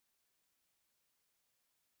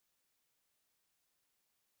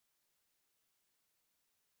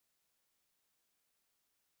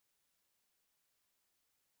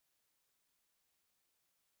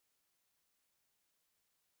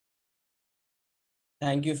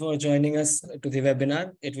Thank you for joining us to the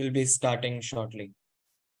webinar. It will be starting shortly.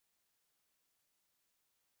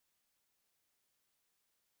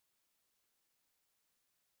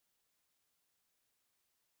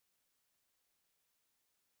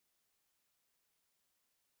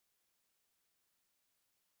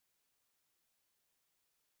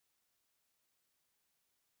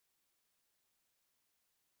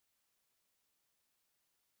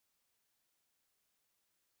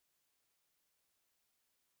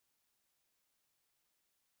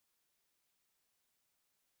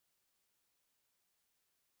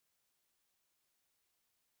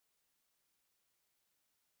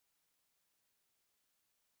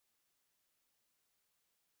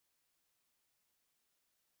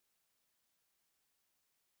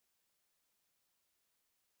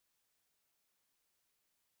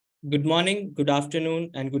 Good morning, good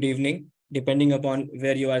afternoon, and good evening, depending upon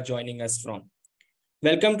where you are joining us from.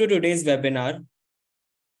 Welcome to today's webinar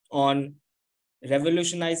on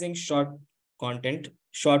revolutionizing short content,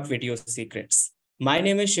 short video secrets. My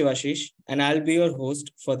name is Shivashish, and I'll be your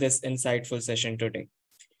host for this insightful session today.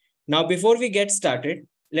 Now, before we get started,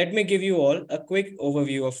 let me give you all a quick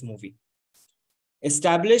overview of Muvi.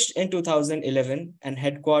 Established in 2011 and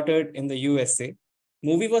headquartered in the USA,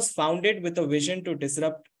 Muvi was founded with a vision to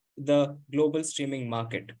disrupt the global streaming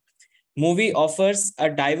market. Muvi offers a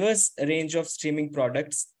diverse range of streaming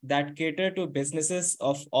products that cater to businesses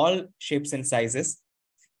of all shapes and sizes.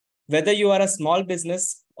 Whether you are a small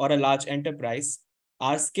business or a large enterprise,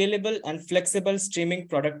 our scalable and flexible streaming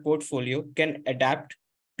product portfolio can adapt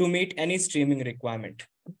to meet any streaming requirement.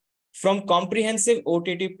 From comprehensive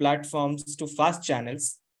OTT platforms to fast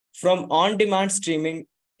channels, from on-demand streaming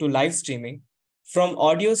to live streaming, from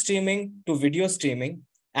audio streaming to video streaming,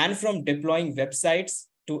 and from deploying websites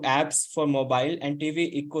to apps for mobile and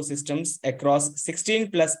TV ecosystems across 16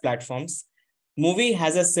 plus platforms, Muvi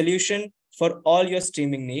has a solution for all your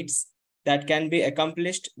streaming needs that can be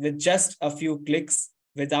accomplished with just a few clicks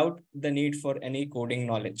without the need for any coding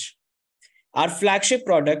knowledge. Our flagship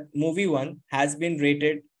product, Muvi One, has been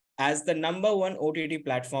rated as the #1 OTT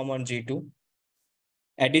platform on G2.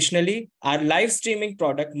 Additionally, our live streaming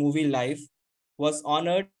product, Muvi Live, was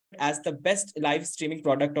honored as the best live streaming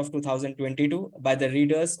product of 2022 by the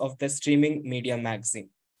readers of the Streaming Media magazine.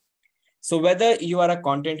 So whether you are a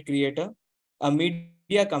content creator, a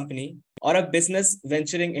media company, or a business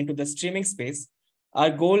venturing into the streaming space, our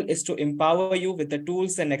goal is to empower you with the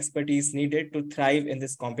tools and expertise needed to thrive in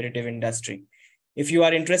this competitive industry. If you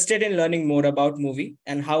are interested in learning more about Muvi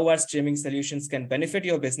and how our streaming solutions can benefit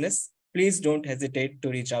your business, please don't hesitate to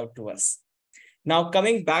reach out to us. Now,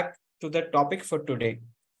 coming back to the topic for today.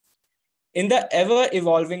 In the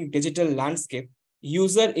ever-evolving digital landscape,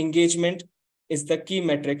 user engagement is the key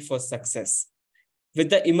metric for success. With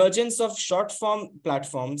the emergence of short-form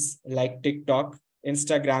platforms like TikTok,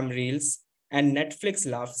 Instagram Reels, and Netflix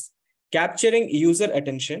Laughs, capturing user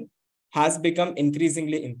attention has become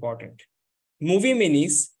increasingly important. Muvi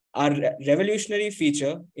Minis, our revolutionary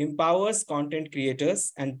feature, empowers content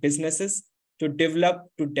creators and businesses to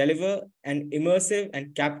deliver an immersive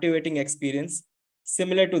and captivating experience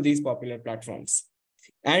similar to these popular platforms.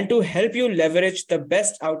 And to help you leverage the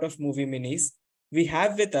best out of Muvi Minis, we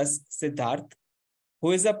have with us Siddharth,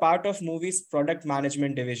 who is a part of Muvi's product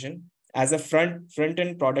management division as a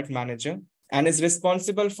front-end product manager and is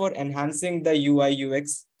responsible for enhancing the UI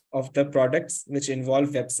UX of the products which involve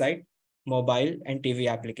website, mobile, and TV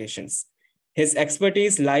applications. His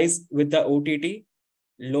expertise lies with the OTT,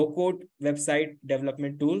 low-code website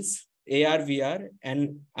development tools, AR, VR,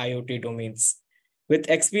 and IoT domains. With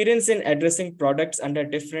experience in addressing products under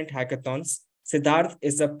different hackathons, Siddharth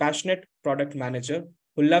is a passionate product manager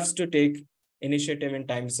who loves to take initiative in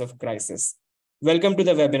times of crisis. Welcome to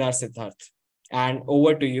the webinar, Siddharth, and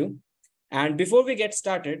over to you. And before we get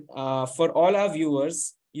started, for all our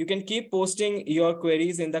viewers, you can keep posting your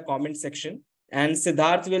queries in the comment section, and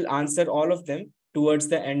Siddharth will answer all of them towards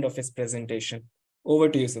the end of his presentation. Over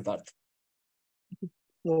to you, Siddharth.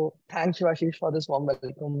 So thanks, Shivashish, for this warm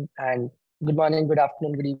welcome, and good morning, good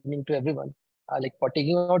afternoon, good evening to everyone. For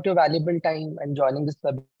taking out your valuable time and joining this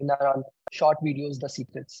webinar on short videos, the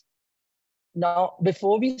secrets. Now,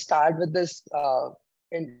 before we start with this,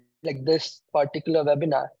 this particular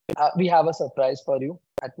webinar, we have a surprise for you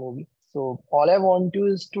at Muvi. So all I want you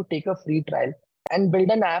is to take a free trial and build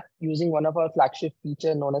an app using one of our flagship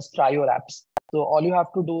feature known as Try Your Apps. So all you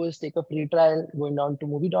have to do is take a free trial going down to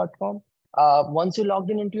muvi.com. Once you logged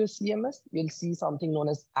in into your CMS, you'll see something known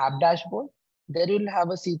as App Dashboard. There you'll have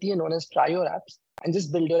a CTA known as Try Your Apps and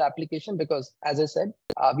just build your application because, as I said,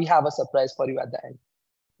 we have a surprise for you at the end.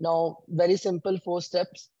 Now, very simple 4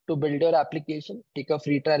 steps to build your application. Take a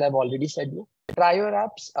free trial, I've already said you. Try your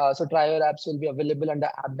apps. So try your apps will be available under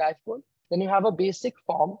app dashboard. Then you have a basic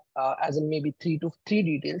form, as in maybe three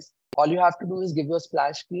details. All you have to do is give your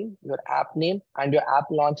splash screen, your app name, and your app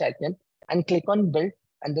launch icon, and click on build,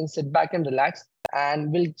 and then sit back and relax.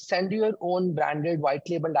 And we'll send you your own branded white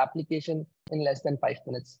labeled application in less than 5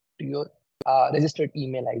 minutes to your registered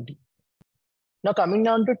email ID. Now, coming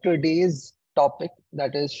down to today's topic,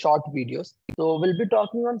 that is short videos. So we'll be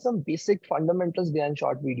talking on some basic fundamentals behind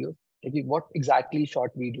short videos. Like what exactly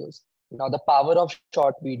short videos? Now, the power of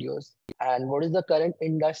short videos, and what is the current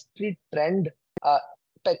industry trend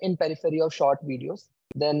in periphery of short videos?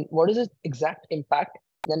 Then what is its exact impact?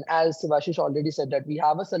 Then, as Sivashish already said, that we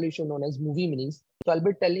have a solution known as Muvi Minis. So I'll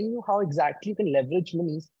be telling you how exactly you can leverage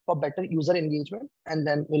Minis for better user engagement. And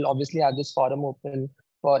then we'll obviously have this forum open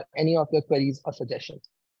for any of your queries or suggestions.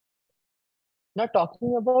 Now,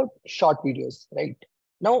 talking about short videos, right?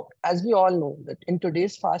 Now, as we all know that in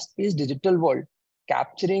today's fast-paced digital world,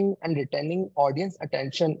 capturing and retaining audience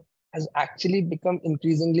attention has actually become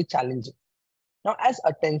increasingly challenging. Now, as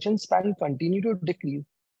attention span continue to decrease,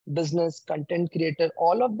 business, content creator,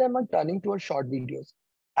 all of them are turning towards short videos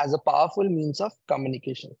as a powerful means of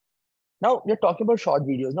communication. Now, we're talking about short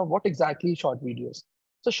videos. Now, what exactly short videos?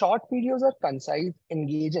 So short videos are concise,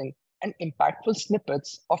 engaging, and impactful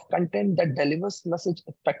snippets of content that delivers message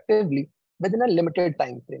effectively within a limited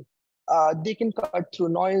time frame. They can cut through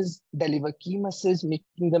noise, deliver key message,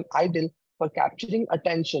 making them ideal for capturing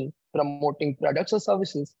attention, promoting products or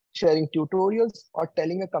services, sharing tutorials, or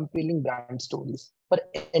telling a compelling brand stories for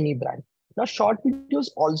any brand. Now, short videos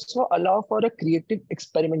also allow for a creative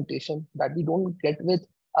experimentation that we don't get with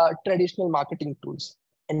traditional marketing tools,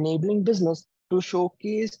 enabling business to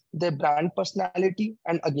showcase their brand personality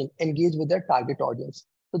and again engage with their target audience.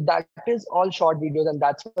 So that is all short videos, and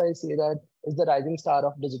that's why I say that is the rising star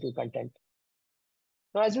of digital content.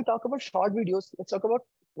 Now, as we talk about short videos, let's talk about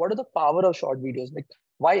what are the power of short videos. Like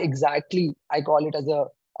why exactly I call it as a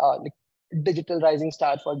like digital rising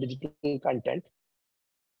star for digital content.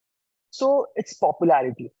 So its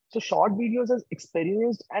popularity. So short videos has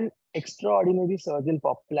experienced an extraordinary surge in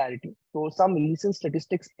popularity. So some recent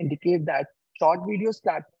statistics indicate that short videos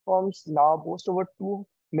platforms now boast over 2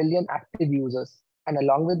 million active users. And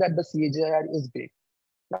along with that, the CAGR is great.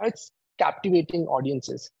 Now it's captivating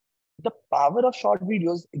audiences. The power of short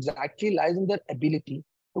videos exactly lies in their ability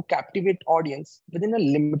to captivate audience within a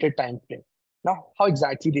limited time frame. Now, how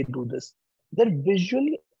exactly they do this? Their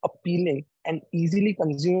visually appealing and easily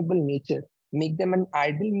consumable nature make them an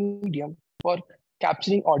ideal medium for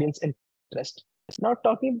capturing audience interest. Now,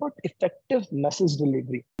 talking about effective message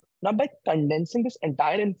delivery. Now, by condensing this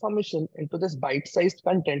entire information into this bite-sized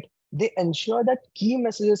content, they ensure that key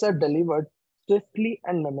messages are delivered swiftly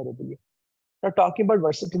and memorably. Now, talking about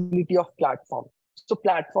versatility of platform. So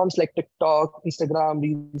platforms like TikTok, Instagram,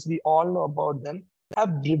 Reels, we all know about them, have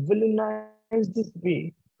revolutionized this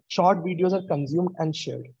way short videos are consumed and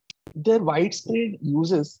shared. Their widespread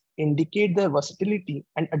uses indicate the versatility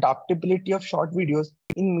and adaptability of short videos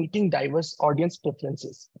in meeting diverse audience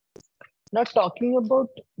preferences. Now, talking about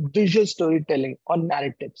visual storytelling or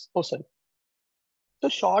narratives. Oh, sorry. So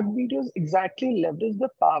short videos exactly leverage the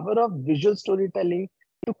power of visual storytelling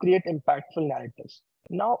to create impactful narratives.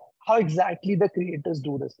 Now, how exactly the creators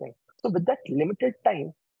do this thing? So with that limited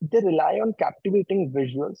time, they rely on captivating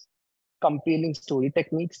visuals, compelling story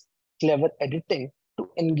techniques, clever editing to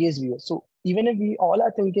engage viewers. So even if we all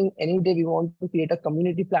are thinking any day we want to create a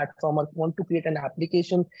community platform or want to create an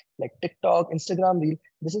application like TikTok, Instagram Reel,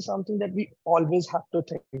 this is something that we always have to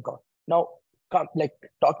think of. Now, like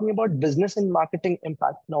talking about business and marketing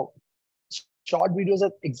impact. Now, short videos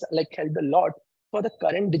have like helped a lot for the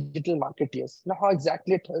current digital marketeers. Now, how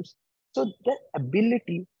exactly it helps? So their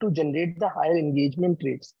ability to generate the higher engagement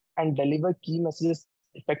rates and deliver key messages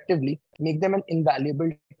effectively make them an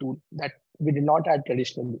invaluable tool that we did not have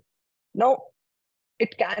traditionally. Now,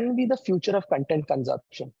 it can be the future of content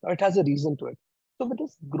consumption. Now, it has a reason to it. So with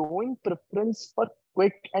this growing preference for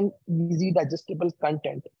quick and easy digestible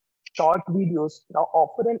content, short videos now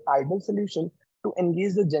offer an ideal solution to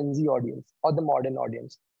engage the Gen Z audience or the modern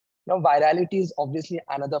audience. Now, virality is obviously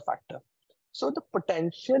another factor. So the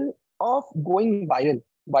potential of going viral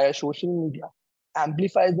via social media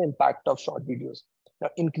amplifies the impact of short videos, now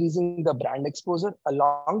increasing the brand exposure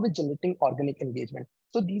along with generating organic engagement.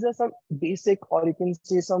 So these are some basic, or you can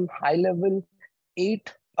say some high level,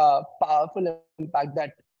 8 powerful impact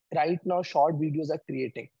that right now short videos are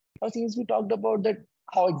creating. Now, since we talked about that,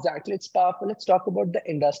 how exactly it's powerful, let's talk about the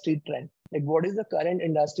industry trend. Like what is the current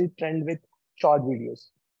industry trend with short videos?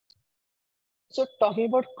 So talking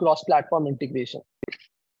about cross-platform integration.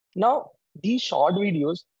 Now, these short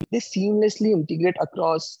videos, they seamlessly integrate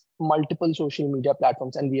across multiple social media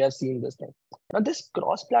platforms, and we have seen this thing. Now, this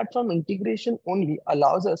cross-platform integration only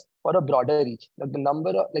allows us for a broader reach. Like the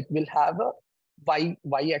number of, like we'll have a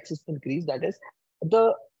y-axis increase. That is,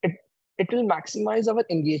 the it it will maximize our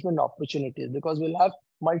engagement opportunities because we'll have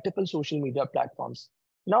multiple social media platforms.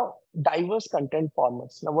 Now, diverse content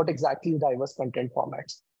formats. Now, what exactly is diverse content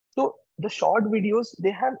formats? So the short videos,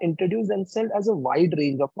 they have introduced themselves as a wide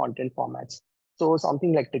range of content formats. So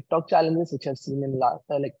something like TikTok challenges, which I've seen in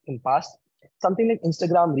like in past, something like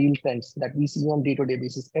Instagram reel trends that we see on day-to-day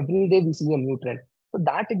basis. Every day we see a new trend. So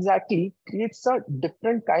that exactly creates a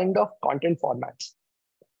different kind of content formats.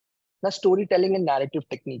 The storytelling and narrative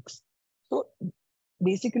techniques. So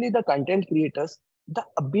basically the content creators, the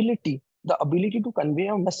ability to convey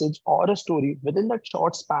a message or a story within that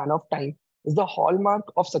short span of time is the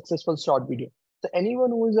hallmark of successful short video. So anyone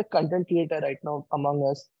who is a content creator right now among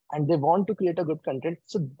us and they want to create a good content,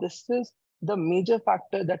 so this is the major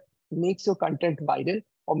factor that makes your content viral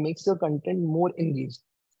or makes your content more engaged.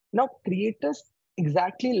 Now creators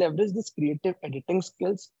exactly leverage this creative editing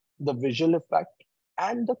skills, the visual effect,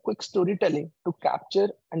 and the quick storytelling to capture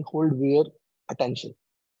and hold viewer attention.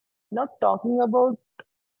 Now, talking about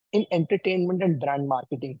in entertainment and brand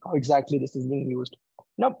marketing, how exactly this is being used.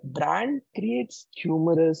 Now, brand creates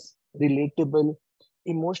humorous, relatable,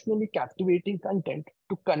 emotionally captivating content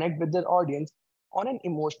to connect with their audience on an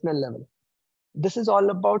emotional level. This is all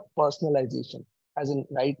about personalization. As in,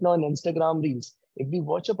 right now in Instagram Reels, if we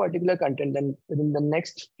watch a particular content, then within the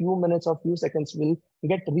next few minutes or few seconds, we'll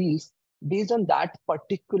get Reels based on that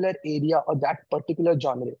particular area or that particular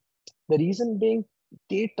genre. The reason being,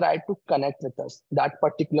 they try to connect with us, that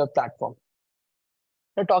particular platform.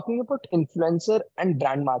 Now, talking about influencer and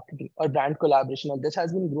brand marketing or brand collaboration, and this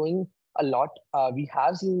has been growing a lot. We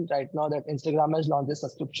have seen right now that Instagram has launched a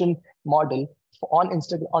subscription model on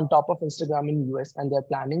Instagram on top of Instagram in US, and they're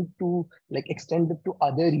planning to like extend it to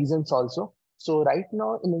other regions also. So right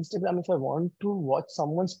now in Instagram, if I want to watch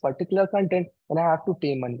someone's particular content, then I have to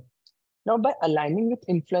pay money. Now, by aligning with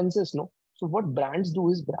influencers, no. So what brands do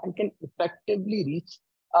is brand can effectively reach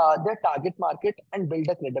their target market and build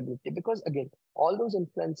a credibility because again, all those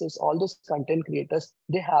influencers, all those content creators,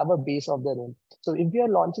 they have a base of their own. So if we are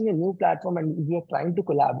launching a new platform and we are trying to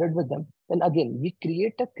collaborate with them, then again, we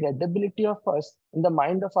create a credibility of us in the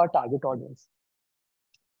mind of our target audience.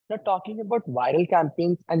 Now, talking about viral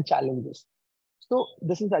campaigns and challenges. So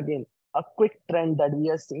this is again a quick trend that we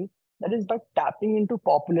are seeing. That is by tapping into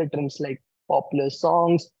popular trends like popular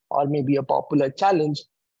songs or maybe a popular challenge.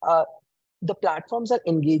 Uh, the platforms are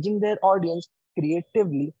engaging their audience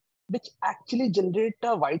creatively, which actually generate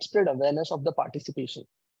a widespread awareness of the participation.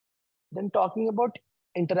 Then talking about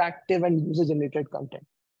interactive and user-generated content.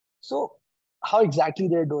 So how exactly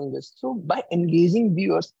they're doing this? So by engaging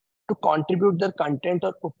viewers to contribute their content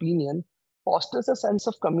or opinion fosters a sense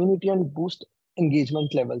of community and boost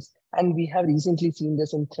engagement levels. And we have recently seen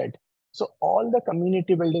this in Thread. So all the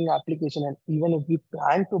community building application, and even if we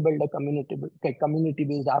plan to build a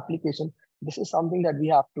community-based application, this is something that we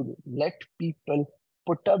have to do. Let people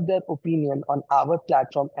put up their opinion on our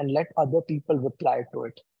platform and let other people reply to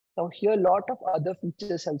it. Now here, a lot of other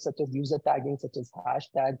features such as user tagging, such as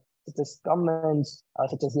hashtag, such as comments,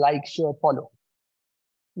 such as like, share, follow.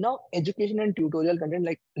 Now, education and tutorial content,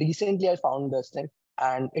 like recently I found this thing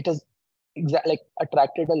and it has like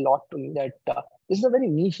attracted a lot to me that this is a very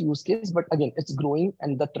niche use case, but again, it's growing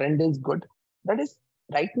and the trend is good. That is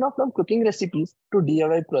right now from cooking recipes to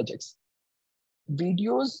DIY projects.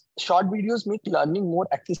 Short videos make learning more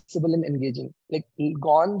accessible and engaging. Like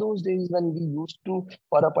gone those days when we used to,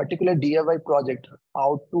 for a particular DIY project,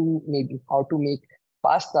 how to make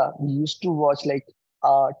pasta, we used to watch like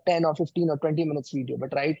 10 or 15 or 20 minutes video.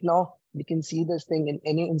 But right now we can see this thing in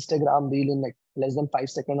any Instagram reel in like less than 5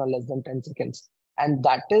 seconds or less than 10 seconds. And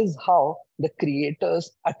that is how the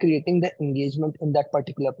creators are creating the engagement in that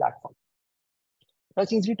particular platform. Now,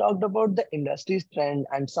 since we talked about the industry's trend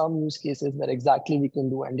and some use cases where exactly we can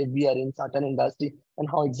do, and if we are in certain industry, and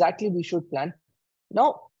how exactly we should plan.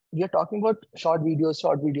 Now, we are talking about short videos,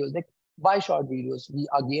 like why short videos? We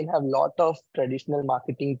again have a lot of traditional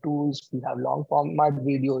marketing tools. We have long format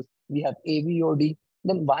videos. We have AVOD.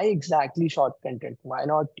 Then why exactly short content? Why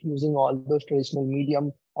not using all those traditional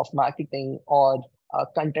medium of marketing or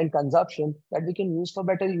content consumption that we can use for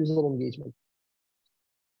better user engagement?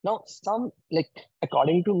 Now,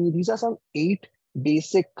 according to me, these are some 8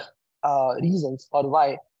 basic reasons or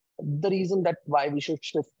why the reason that why we should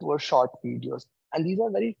shift towards short videos. And these are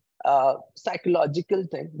very psychological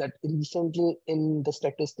thing that recently in the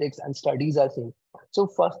statistics and studies are saying. So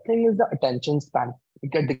first thing is the attention span. We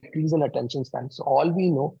get decrease in attention span. So all we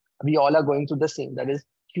know, we all are going through the same. That is,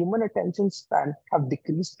 human attention span have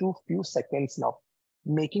decreased to few seconds now,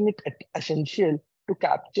 making it essential to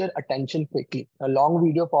capture attention quickly. A long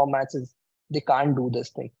video formats is they can't do this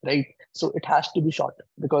thing, right? So it has to be short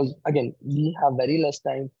because again, we have very less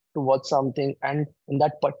time to watch something, and in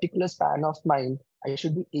that particular span of mind, I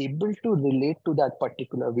should be able to relate to that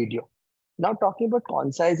particular video. Now, talking about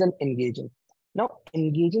concise and engaging. Now,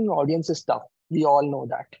 engaging audience is tough. We all know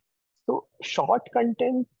that. So, short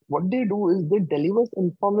content, what they do is they deliver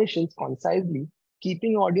information concisely,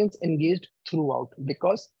 keeping audience engaged throughout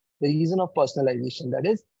because the reason of personalization, that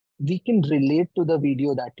is, we can relate to the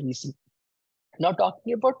video that we see. Now,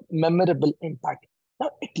 talking about memorable impact.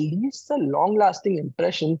 Now, it leaves a long lasting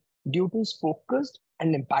impression due to its focused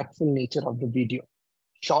and impactful nature of the video.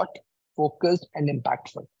 Short, focused, and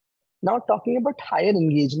impactful. Now, talking about higher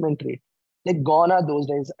engagement rate. Like gone are those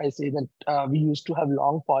days, I say that we used to have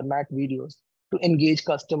long format videos to engage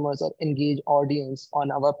customers or engage audience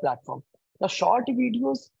on our platform. Now, short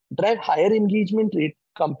videos drive higher engagement rate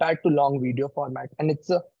compared to long video format, and it's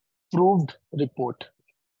a proved report.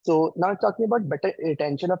 So now talking about better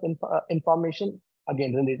retention of information,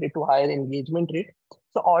 again related to higher engagement rate.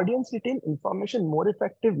 So audience retain information more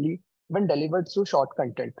effectively when delivered through short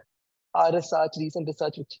content. Our research, recent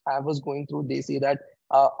research which I was going through, they say that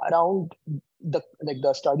around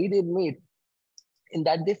the study they made, in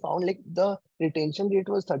that they found like the retention rate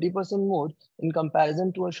was 30% more in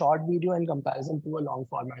comparison to a short video in comparison to a long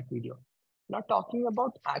format video. Now talking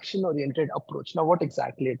about action oriented approach. Now what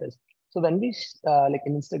exactly it is? So when we like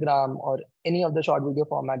in Instagram or any of the short video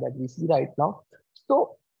format that we see right now,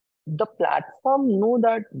 so the platform know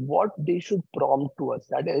that what they should prompt to us.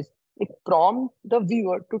 That is, it prompt the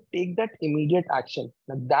viewer to take that immediate action.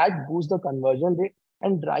 Now that boosts the conversion rate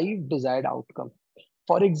and drive desired outcome.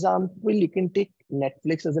 For example, you can take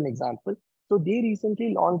Netflix as an example. So they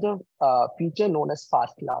recently launched a feature known as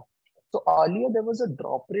Fast Laugh. So earlier there was a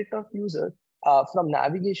drop rate of users from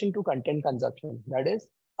navigation to content consumption. That is,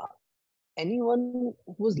 anyone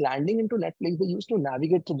who was landing into Netflix, they used to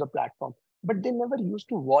navigate through the platform, but they never used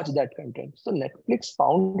to watch that content. So Netflix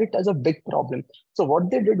found it as a big problem. So what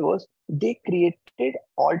they did was they created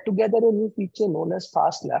altogether a new feature known as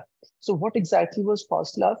Fast Laugh. So what exactly was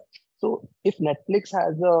Fast Laugh? So if Netflix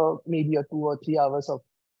has maybe a 2 or 3 hours of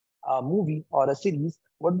a movie or a series,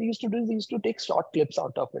 what they used to do is they used to take short clips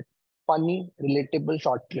out of it, funny, relatable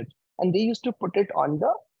short clips, and they used to put it on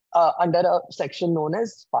the under a section known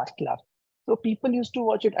as Fast Laugh. So people used to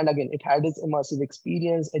watch it, and again, it had its immersive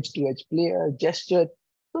experience, edge-to-edge player, gesture.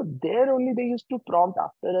 So there only they used to prompt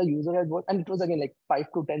after a user had watched, and it was again like 5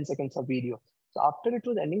 to 10 seconds of video. So after it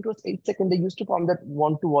was ending, it was 8 seconds. They used to prompt that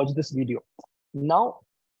want to watch this video. Now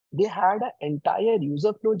they had an entire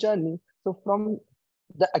user flow journey. So from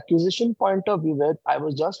the acquisition point of view, where I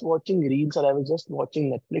was just watching reels or I was just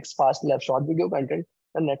watching Netflix fast left short video content,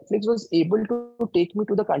 and Netflix was able to take me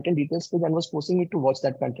to the content details page and was forcing me to watch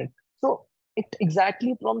that content. So it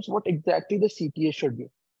exactly prompts what exactly the CTA should be.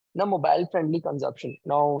 Now, mobile friendly consumption.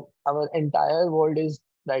 Now, our entire world is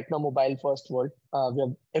right now mobile first world.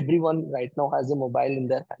 Everyone right now has a mobile in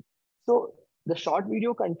their hand. So the short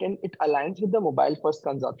video content, it aligns with the mobile first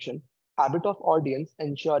consumption habit of audience,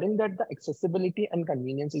 ensuring that the accessibility and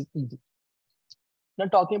convenience is easy. Now,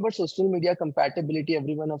 talking about social media compatibility,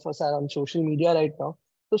 every one of us are on social media right now.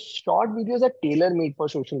 So, short videos are tailor made for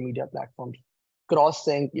social media platforms. Cross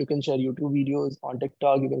sync, you can share YouTube videos on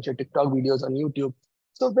TikTok, you can share TikTok videos on YouTube.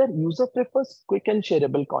 So, where user prefers quick and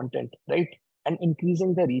shareable content, right? And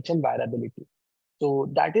increasing the reach and variability.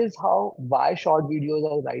 So, that is how why short videos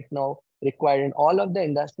are right now required in all of the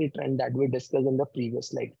industry trend that we discussed in the previous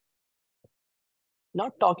slide. Now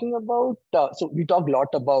talking about, so we talk a lot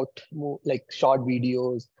about like short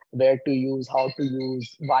videos, where to use, how to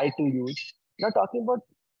use, why to use. Now talking about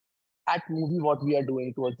at Movie, what we are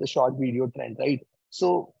doing towards the short video trend, right?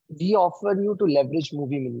 So we offer you to leverage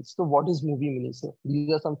Movie Minis. So what is Movie Minis? So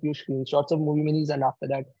these are some few screenshots of Movie Minis, and after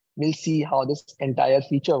that, we'll see how this entire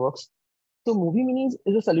feature works. So Movie Minis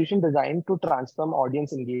is a solution designed to transform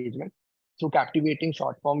audience engagement through captivating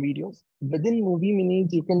short form videos. Within Movie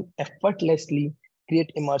Minis, you can effortlessly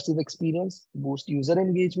create immersive experience, boost user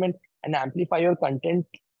engagement, and amplify your content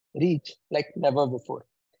reach like never before.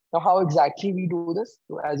 Now, how exactly we do this?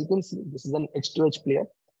 So as you can see, this is an edge-to-edge player.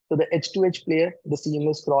 So the edge-to-edge player, the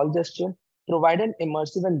seamless scroll gesture, provide an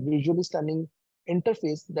immersive and visually stunning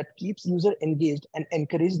interface that keeps user engaged and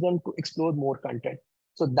encourage them to explore more content.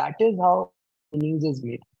 So that is how Minis is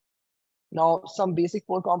made. Now, some basic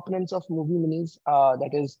core components of Movie Minis,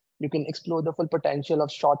 that is, you can explore the full potential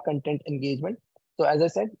of short content engagement. So as I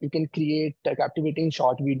said, you can create captivating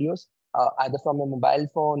short videos, either from a mobile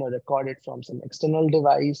phone or record it from some external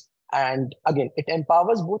device. And again, it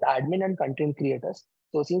empowers both admin and content creators.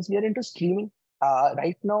 So since we are into streaming,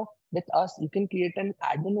 right now with us, you can create an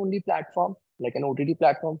admin-only platform, like an OTT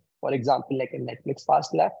platform, for example, like a Netflix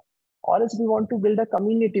Fast Lab. Or else we want to build a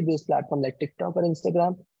community-based platform like TikTok or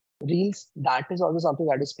Instagram Reels, that is also something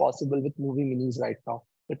that is possible with Movie Minis right now.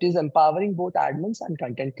 It is empowering both admins and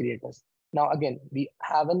content creators. Now, again, we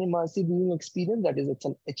have an immersive viewing experience, that is, it's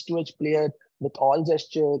an H2H player with all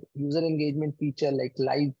gesture, user engagement feature like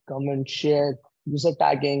like, comment, share, user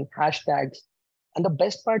tagging, hashtags. And the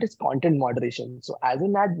best part is content moderation. So as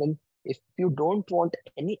an admin, if you don't want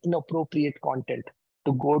any inappropriate content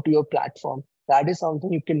to go to your platform, that is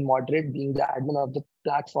something you can moderate being the admin of the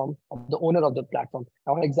platform, of the owner of the platform.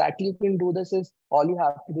 Now, exactly you can do this is all you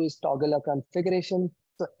have to do is toggle a configuration.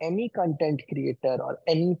 So any content creator or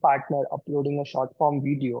any partner uploading a short form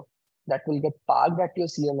video that will get parked at your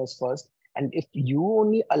CMS first. And if you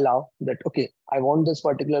only allow that, okay, I want this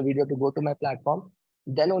particular video to go to my platform,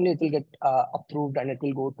 then only it will get approved and it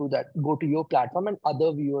will go to your platform and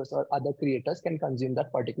other viewers or other creators can consume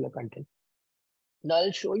that particular content. Now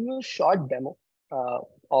I'll show you a short demo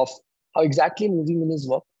of how exactly Movie Minis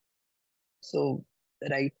work. So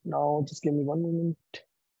right now, just give me 1 moment.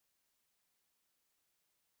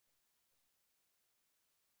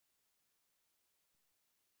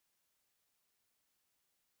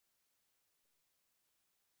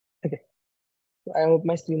 Okay, so I hope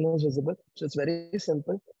my screen is visible. So it's very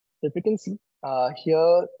simple. So if you can see,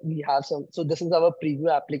 here we have some. So this is our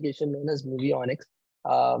preview application known as Movie Onyx.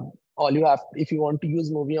 All you have, if you want to use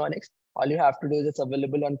Movie Onyx, all you have to do is it's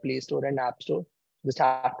available on Play Store and App Store. Just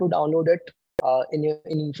have to download it. In your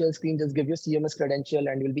initial screen, just give your CMS credential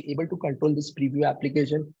and you'll be able to control this preview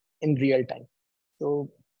application in real time. So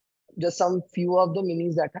just some few of the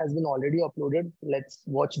minis that has been already uploaded. Let's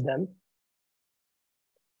watch them.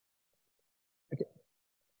 Okay,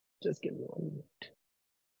 just give me 1 minute.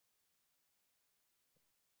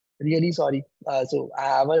 Really sorry. So I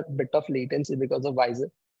have a bit of latency because of Visor.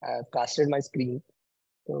 I have casted my screen.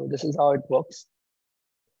 So this is how it works.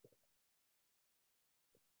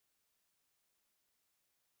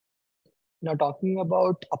 Now talking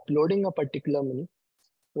about uploading a particular mini.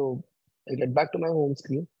 So I'll get back to my home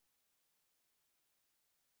screen.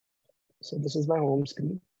 So this is my home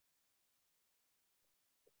screen.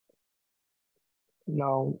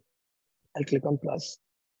 Now I'll click on plus.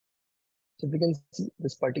 So if you can see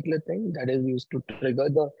this particular thing that is used to trigger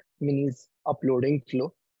the minis uploading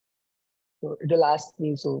flow. So it will ask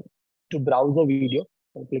me to browse the video.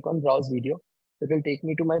 I'll click on browse video. It will take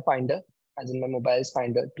me to my finder, as in my mobile's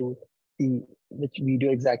finder, to see which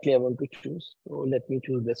video exactly I want to choose. So let me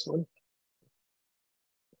choose this one.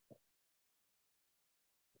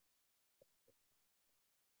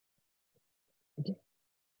 Okay.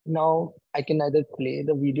 Now I can either play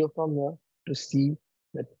the video from here to see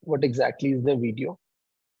that what exactly is the video.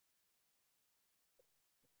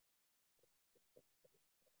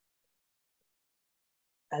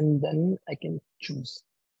 And then I can choose.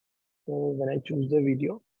 So when I choose the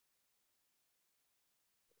video,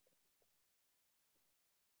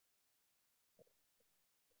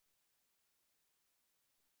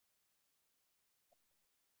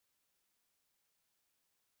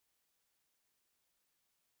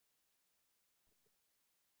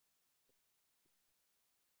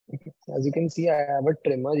 okay. So as you can see, I have a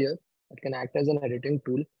trimmer here that can act as an editing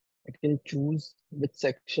tool. I can choose which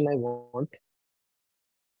section I want.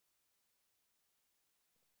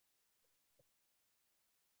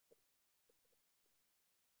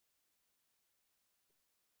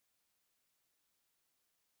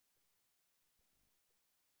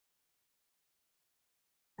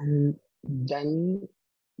 And then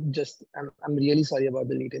just, I'm really sorry about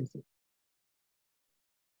the latency.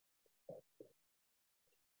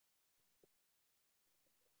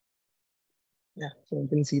 Yeah, so you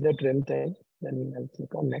can see the trim thing. Then I'll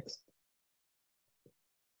click on next.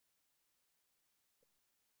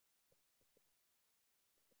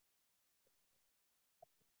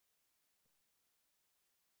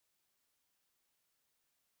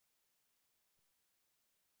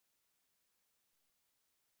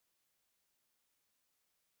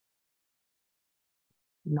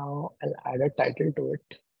 Now I'll add a title to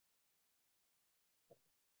it.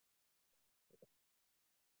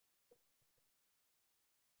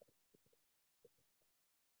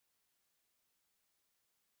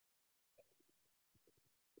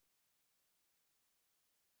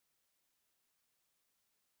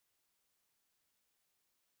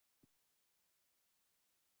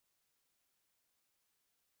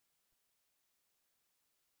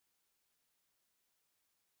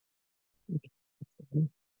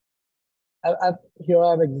 Here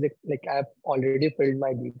I've already filled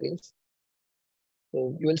my details.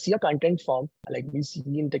 So you will see a content form like we see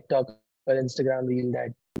in TikTok or Instagram reel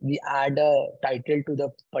that we add a title to the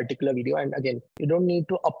particular video. And again, you don't need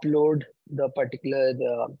to upload the particular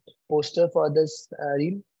poster for this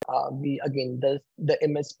reel. We again the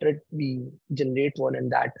image spread we generate one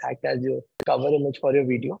and that act as your cover image for your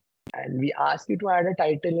video. And we ask you to add a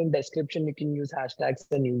title and description. You can use hashtags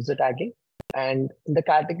and user tagging. And the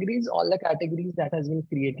categories, all the categories that has been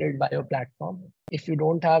created by your platform. If you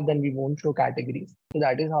don't have, then we won't show categories. So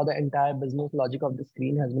that is how the entire business logic of the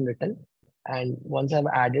screen has been written. And once I've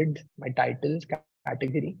added my title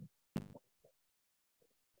category,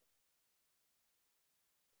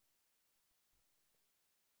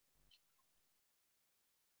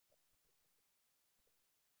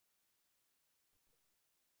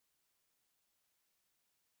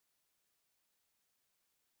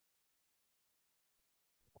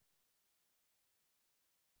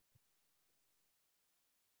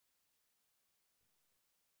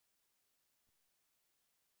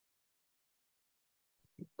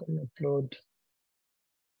 you can upload.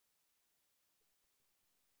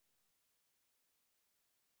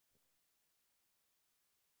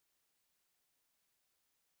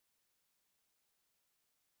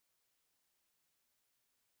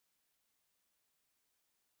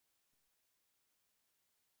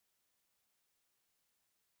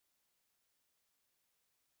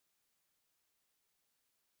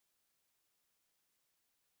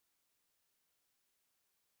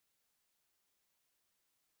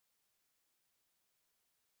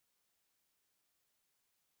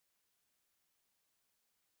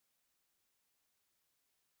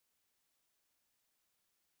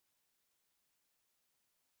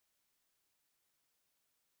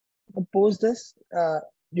 Post this,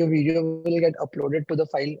 your video will get uploaded to the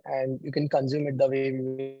file and you can consume it the way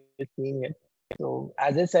we were seeing it. So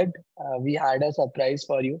as I said, we had a surprise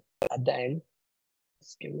for you at the end.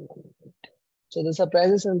 Just give me 1 minute. So the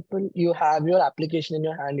surprise is simple. You have your application in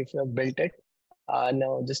your hand if you have built it.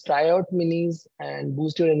 Now just try out minis and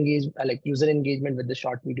boost your user engagement with the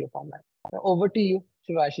short video format. Now over to you,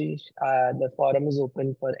 Shivashish. The forum is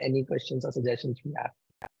open for any questions or suggestions you have.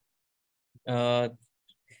 Uh,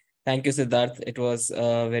 Thank you, Siddharth. It was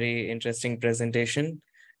a very interesting presentation.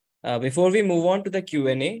 Before we move on to the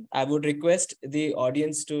Q&A, I would request the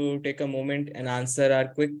audience to take a moment and answer our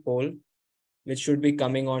quick poll, which should be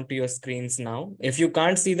coming onto your screens now. If you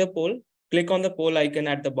can't see the poll, click on the poll icon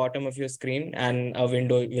at the bottom of your screen and a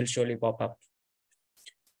window will surely pop up.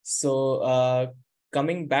 So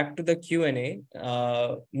coming back to the Q&A,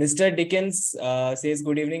 Mr. Dickens says,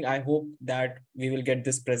 good evening. I hope that we will get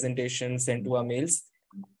this presentation sent to our mails.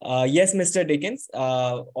 Yes, Mr. Dickens,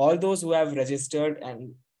 all those who have registered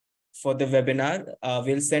and for the webinar,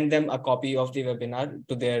 we'll send them a copy of the webinar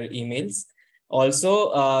to their emails.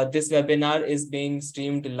 Also, this webinar is being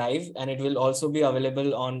streamed live and it will also be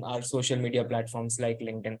available on our social media platforms like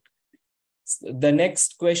LinkedIn. The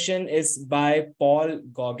next question is by Paul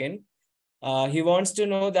Goggin. He wants to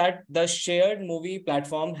know that the shared movie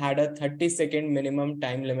platform had a 30-second minimum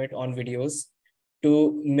time limit on videos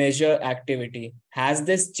to measure activity. Has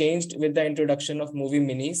this changed with the introduction of Muvi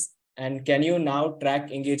Minis? And can you now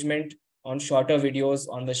track engagement on shorter videos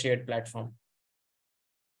on the shared platform?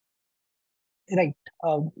 Right.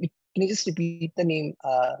 Can you just repeat the name,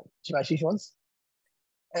 Shivashish once?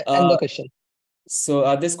 And the question.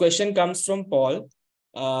 So this question comes from Paul.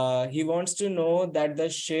 He wants to know that the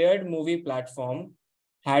shared movie platform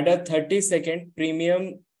had a 30-second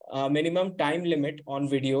minimum time limit on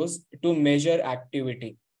videos to measure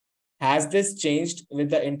activity. Has this changed with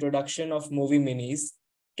the introduction of Muvi Minis?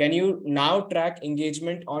 Can you now track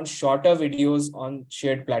engagement on shorter videos on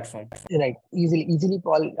shared platform? Right. Easily,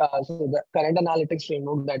 Paul. So the current analytics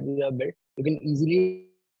framework that we have built, you can easily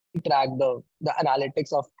track the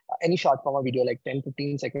analytics of any short form of video, like 10,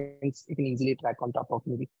 15 seconds, you can easily track on top of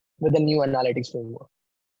movie with the new analytics framework.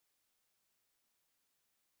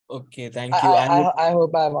 Okay, thank you. I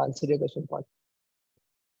hope I have answered your question, Paul.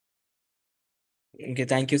 Okay,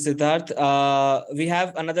 thank you, Siddharth. We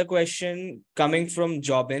have another question coming from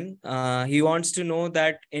Jobin. He wants to know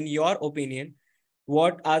that, in your opinion,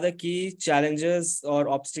 what are the key challenges or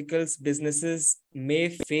obstacles businesses may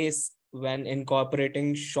face when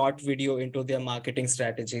incorporating short video into their marketing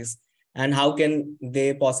strategies? And how can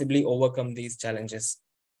they possibly overcome these challenges?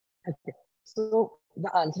 Okay. So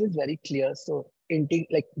the answer is very clear. So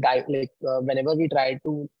whenever we try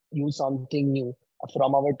to use something new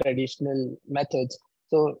from our traditional methods,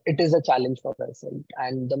 so it is a challenge for us, right?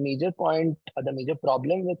 And the major problem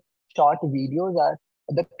with short videos are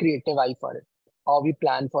the creative eye for it, how we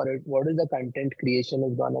plan for it, what is the content creation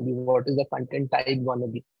is gonna be, what is the content type gonna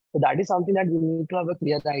be. So that is something that we need to have a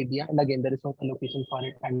clear idea. And again, there is no allocation for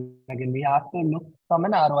it. And again, we have to look from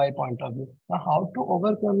an ROI point of view. Now, how to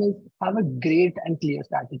overcome is have a great and clear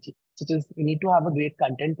strategy. Such as you need to have a great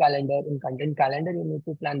content calendar. In content calendar, you need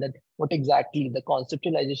to plan that what exactly the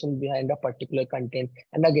conceptualization behind a particular content.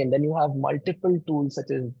 And again, then you have multiple tools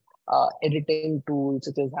such as editing tools,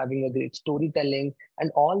 such as having a great storytelling, and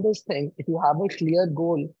all those things. If you have a clear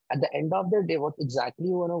goal at the end of the day, what exactly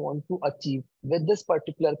you want to achieve with this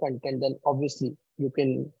particular content, then obviously you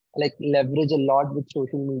can like leverage a lot with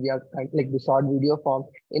social media, like the short video form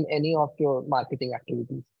in any of your marketing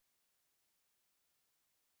activities.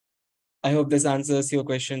 I hope this answers your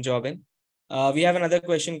question, Jobin. We have another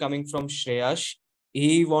question coming from Shreyash.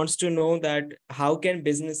 He wants to know that how can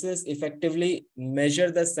businesses effectively measure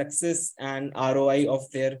the success and ROI of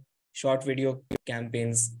their short video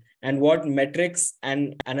campaigns, and what metrics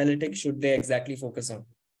and analytics should they exactly focus on?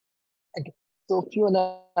 Okay. So few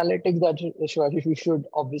analytics that we should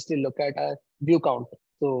obviously look at are view count.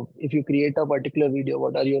 So if you create a particular video,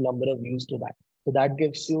 what are your number of views to that? So that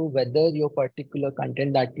gives you whether your particular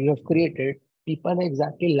content that you have created, people are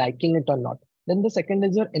exactly liking it or not. Then the second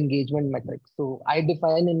is your engagement metrics. So I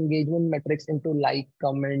define engagement metrics into like,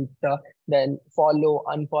 comment, then follow,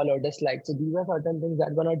 unfollow, dislike. So these are certain things that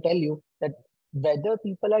are gonna tell you that whether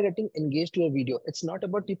people are getting engaged to a video. It's not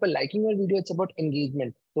about people liking your video, it's about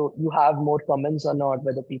engagement. So you have more comments or not,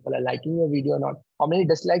 whether people are liking your video or not, how many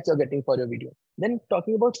dislikes you're getting for your video. Then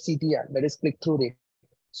talking about CTR, that is click-through rate.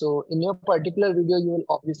 So in your particular video, you will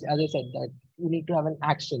obviously, as I said, that you need to have an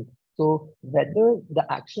action. So whether the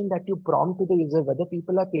action that you prompt to the user, whether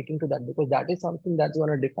people are clicking to that, because that is something that's going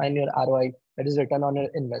to define your ROI, that is return on your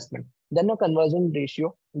investment. Then a conversion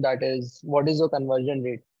ratio, that is what is your conversion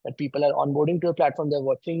rate, that people are onboarding to a platform, they're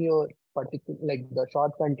watching your particular, like the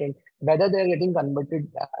short content, whether they're getting converted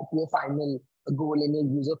to a final goal in your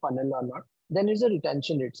user funnel or not. Then is a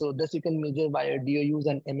retention rate. So this you can measure via DAUs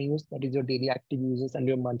and MAUs, that is your daily active users and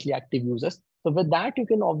your monthly active users. So with that, you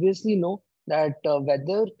can obviously know that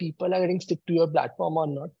whether people are getting stick to your platform or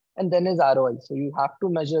not. And then is ROI. So you have to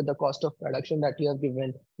measure the cost of production that you have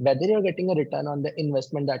given, whether you're getting a return on the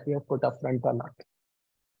investment that you have put upfront or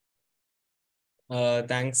not.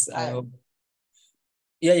 Thanks. I hope.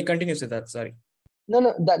 Yeah, you continue with that. Sorry.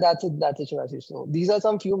 No, that's it. That's it, Shivashish. So these are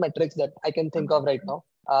some few metrics that I can think of right now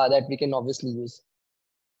that we can obviously use.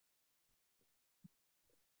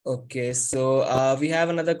 Okay, so we have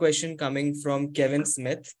another question coming from Kevin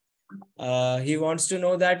Smith. He wants to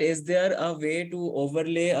know that is there a way to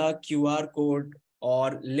overlay a QR code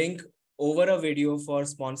or link over a video for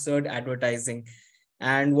sponsored advertising,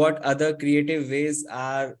 and what other creative ways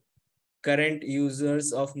are current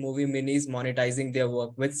users of Muvi Minis monetizing their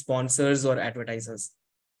work with sponsors or advertisers?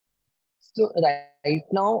 So right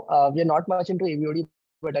now, we're not much into AVOD,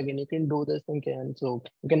 but again, you can do this thing. So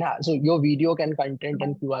you can have, so your video can content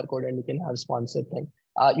and QR code, and you can have sponsored thing.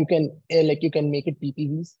 You can like you can make it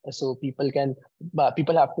PPVs, so people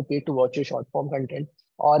have to pay to watch your short form content,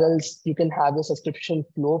 or else you can have a subscription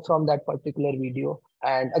flow from that particular video.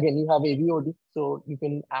 And again, you have AVOD, so you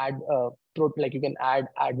can add like you can add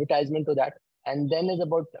advertisement to that. And then is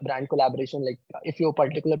about brand collaboration. Like if your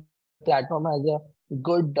particular platform has a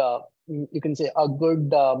good you can say a good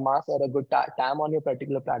mass or a good TAM on your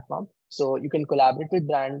particular platform. So you can collaborate with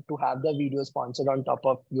brand to have the video sponsored on top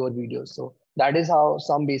of your videos. So that is how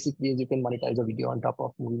some basic ways you can monetize a video on top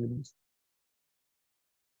of Muvi Minis.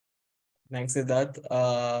 Thanks, Siddharth.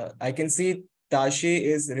 I can see Tashi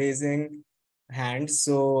is raising hand.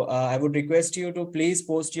 So I would request you to please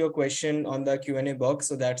post your question on the Q&A box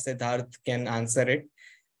so that Siddharth can answer it.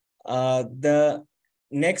 The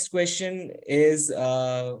next question is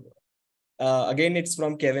again, it's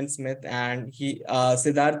from Kevin Smith, and he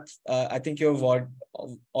Siddharth, I think your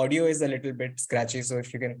audio is a little bit scratchy, so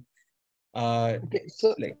if you can okay,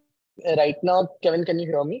 so like right now, Kevin, can you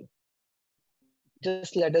hear me?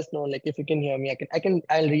 Just let us know, like if you can hear me,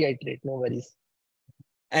 I'll reiterate, no worries.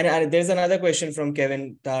 And there's another question from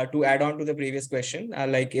Kevin to add on to the previous question.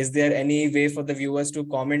 Like, is there any way for the viewers to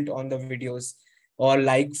comment on the videos or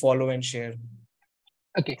like, follow, and share?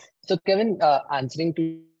 Okay, so Kevin, answering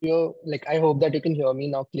to your, like, I hope that you can hear me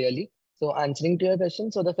now clearly. So answering to your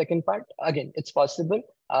question, so the second part, again, it's possible.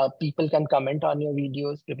 People can comment on your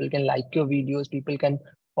videos, people can like your videos, people can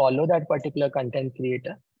follow that particular content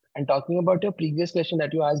creator. And talking about your previous question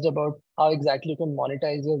that you asked about how exactly you can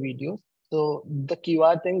monetize your videos. So the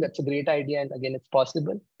QR thing, that's a great idea. And again, it's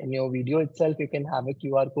possible. In your video itself, you can have a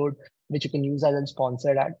QR code, which you can use as a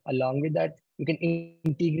sponsored ad. Along with that, You can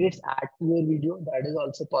integrate ad to your video. That is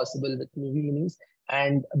also possible with Muvi Minis.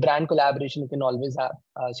 And brand collaboration you can always have.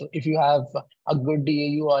 So if you have a good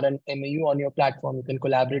DAU or an MAU on your platform, you can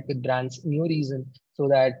collaborate with brands in your region so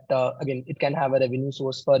that again it can have a revenue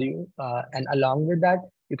source for you. And along with that,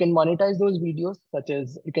 you can monetize those videos, such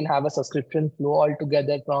as you can have a subscription flow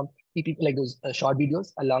altogether from PPP, like those short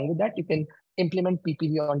videos. Along with that, you can implement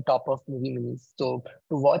PPV on top of Movie Minis. So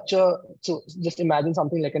to watch so just imagine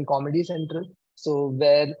something like in Comedy Central. So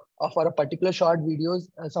where for a particular short videos,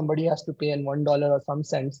 somebody has to pay in $1 or some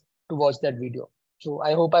cents to watch that video. So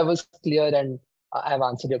I hope I was clear and I have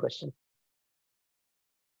answered your question.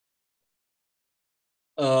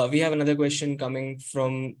 We have another question coming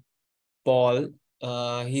from Paul.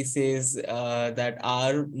 He says that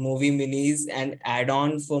are Movie Minis an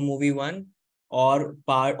add-on for Movie One, or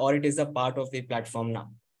it is a part of the platform now?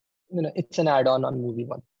 It's an add-on on Movie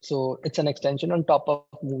One. So it's an extension on top of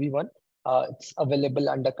Movie One. It's available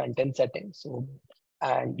under content settings. So,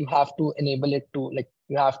 and you have to enable it to, like,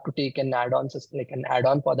 you have to take an add-on, like an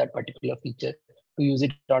add-on for that particular feature to use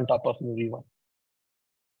it on top of Movie One.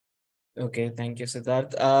 Okay, thank you,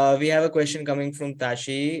 Siddharth. We have a question coming from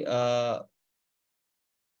Tashi.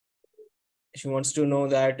 She wants to know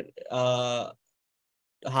that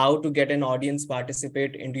how to get an audience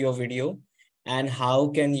participate into your video, and how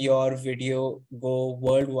can your video go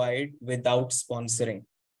worldwide without sponsoring?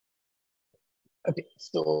 Okay,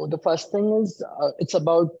 so the first thing is it's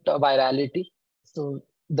about virality. So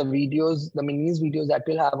the videos, the minis videos that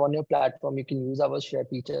we'll have on your platform, you can use our share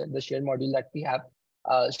feature, the share module that we have.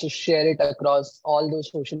 So share it across all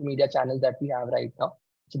those social media channels that we have right now.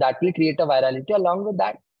 So that will create a virality. Along with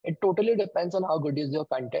that, it totally depends on how good is your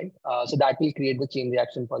content. So that will create the chain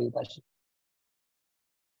reaction for you, Tashi.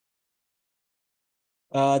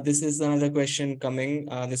 This is another question coming.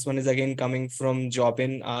 This one is again coming from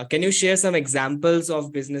Jobin. Can you share some examples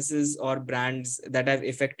of businesses or brands that have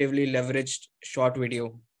effectively leveraged short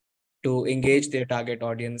video to engage their target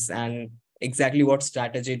audience, and exactly what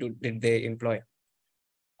strategy did they employ?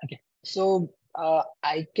 Okay, so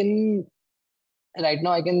I can right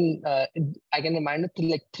now I can remind of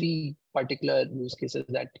like three particular use cases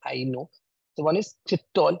that I know. So one is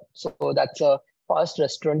Chiptol. So that's a fast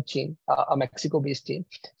restaurant chain, a Mexico-based chain.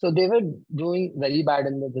 So they were doing very bad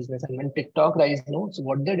in the business, and when TikTok rise, no, so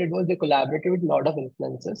what they did was they collaborated with a lot of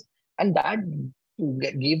influencers, and that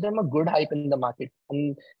gave them a good hype in the market,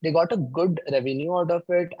 and they got a good revenue out of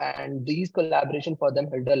it. And these collaboration for them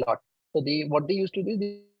helped a lot. So they what they used to do,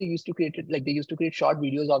 they used to create it like they used to create short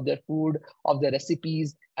videos of their food, of their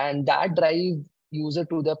recipes, and that drive user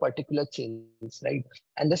to the particular chains, right?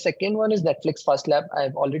 And the second one is Netflix Fast Lab.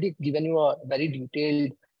 I've already given you a very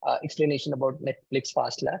detailed explanation about Netflix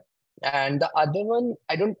Fast Lab. And the other one,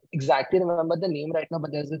 I don't exactly remember the name right now,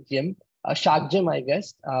 but there's a gym, Shark Gym, I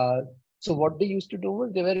guess. So what they used to do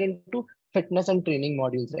was they were into fitness and training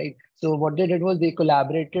modules, right? So what they did was they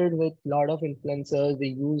collaborated with a lot of influencers. They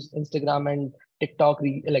used Instagram and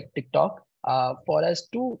like TikTok, for us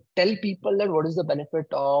to tell people that what is the benefit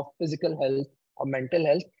of physical health or mental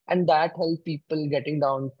health, and that help people getting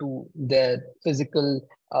down to their physical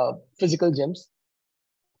gyms,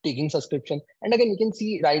 taking subscription. And again, you can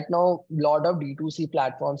see right now a lot of D2C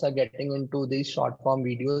platforms are getting into these short form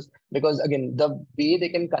videos, because again, the way they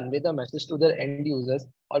can convey the message to their end users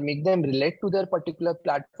or make them relate to their particular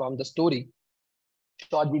platform, the story,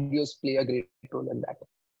 short videos play a great role in that.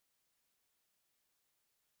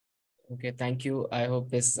 Okay, thank you. I hope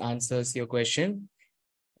this answers your question.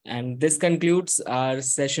 And this concludes our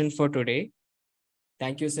session for today.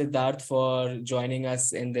 Thank you, Siddharth, for joining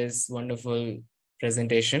us in this wonderful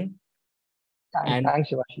presentation. And Thanks,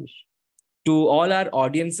 Shivashish. to all our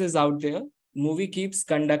audiences out there, Movie keeps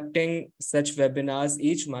conducting such webinars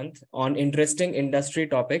each month on interesting industry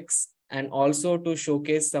topics, and also to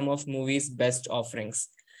showcase some of Movie's best offerings.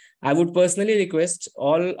 I would personally request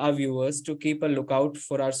all our viewers to keep a lookout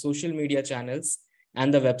for our social media channels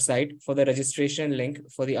and the website for the registration link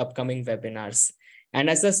for the upcoming webinars. And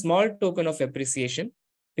as a small token of appreciation,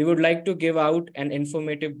 we would like to give out an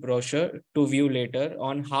informative brochure to view later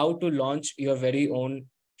on how to launch your very own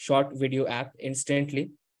short video app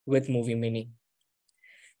instantly with Muvi Mini.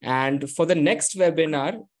 And for the next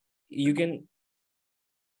webinar, you can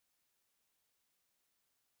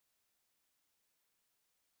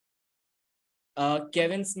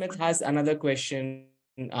Kevin Smith has another question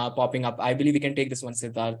popping up. I believe we can take this one,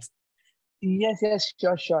 Siddharth. Yes,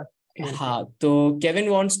 sure. So Kevin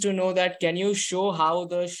wants to know that can you show how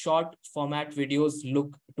the short format videos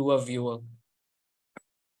look to a viewer?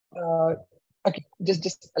 Okay,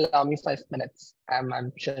 just allow me 5 minutes.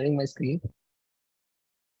 I'm sharing my screen.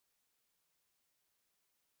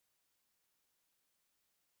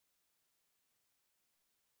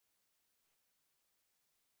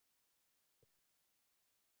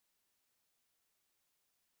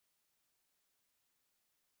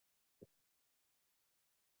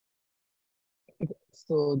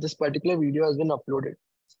 So this particular video has been uploaded.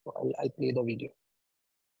 So I'll play the video.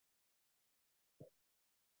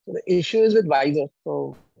 So the issue is with Visor.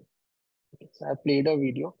 So I played a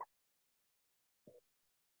video.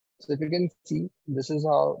 So if you can see, this is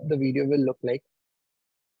how the video will look like.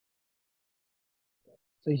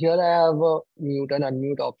 So here I have a mute and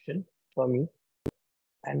unmute option for me.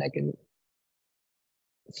 And I can,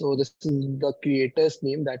 so this is the creator's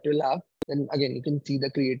name that you'll have. Then again, you can see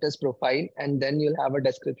the creator's profile and then you'll have a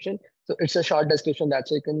description. So it's a short description,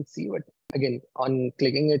 that's why you can see. But again, on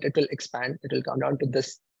clicking it, it will expand. It will come down to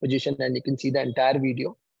this position and you can see the entire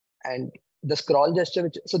video. And the scroll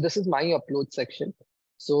gesture, so this is my upload section.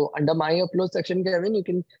 So under my upload section, Kevin, you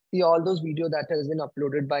can see all those videos that has been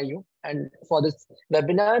uploaded by you. And for this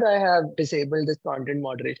webinar, I have disabled this content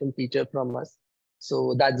moderation feature from us.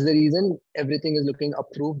 So that's the reason everything is looking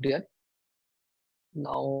approved here.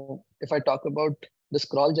 Now, if I talk about the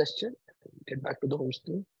scroll gesture, get back to the home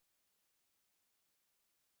screen.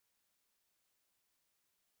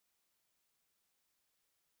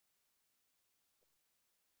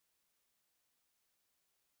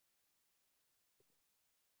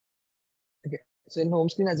 Okay, so in home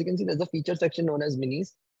screen, as you can see, there's a feature section known as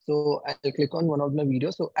Minis. So I'll click on one of my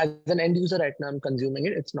videos. So as an end user right now, I'm consuming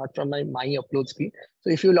it. It's not from my upload screen. So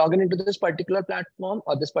if you log in into this particular platform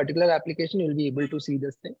or this particular application, you'll be able to see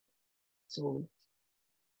this thing. So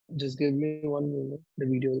just give me 1 minute. The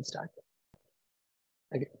video will start.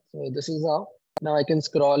 Okay, so this is how. Now I can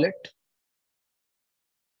scroll it.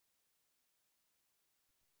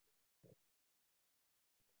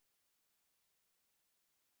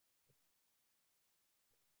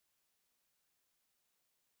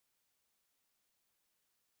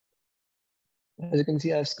 As you can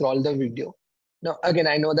see, I've scrolled the video. Now, again,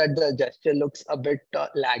 I know that the gesture looks a bit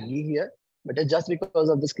laggy here, but it's just because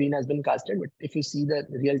of the screen has been casted. But if you see the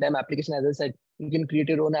real-time application, as I said, you can create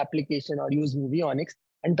your own application or use Muvi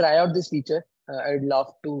and try out this feature. I'd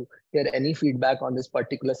love to hear any feedback on this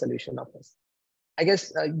particular solution of us. I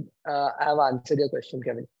guess I have answered your question,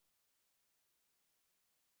 Kevin.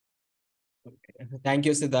 Okay. Thank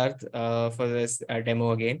you, Siddharth, for this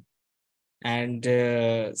demo again. And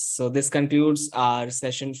so this concludes our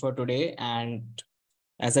session for today. And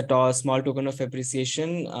as a small token of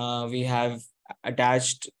appreciation, we have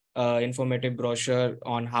attached informative brochure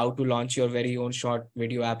on how to launch your very own short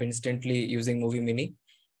video app instantly using Muvi Mini,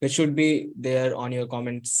 which should be there on your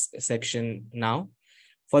comments section now.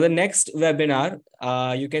 For the next webinar,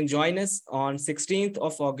 you can join us on 16th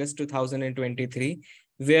of August 2023,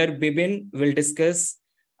 where Bibin will discuss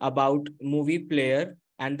about Movie Player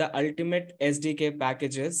and the ultimate SDK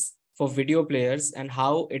packages for video players and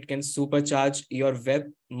how it can supercharge your web,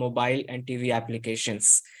 mobile, and TV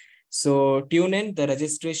applications. So tune in. The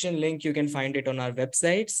registration link, you can find it on our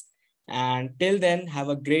websites. And till then, have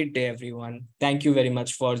a great day, everyone. Thank you very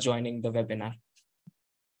much for joining the webinar.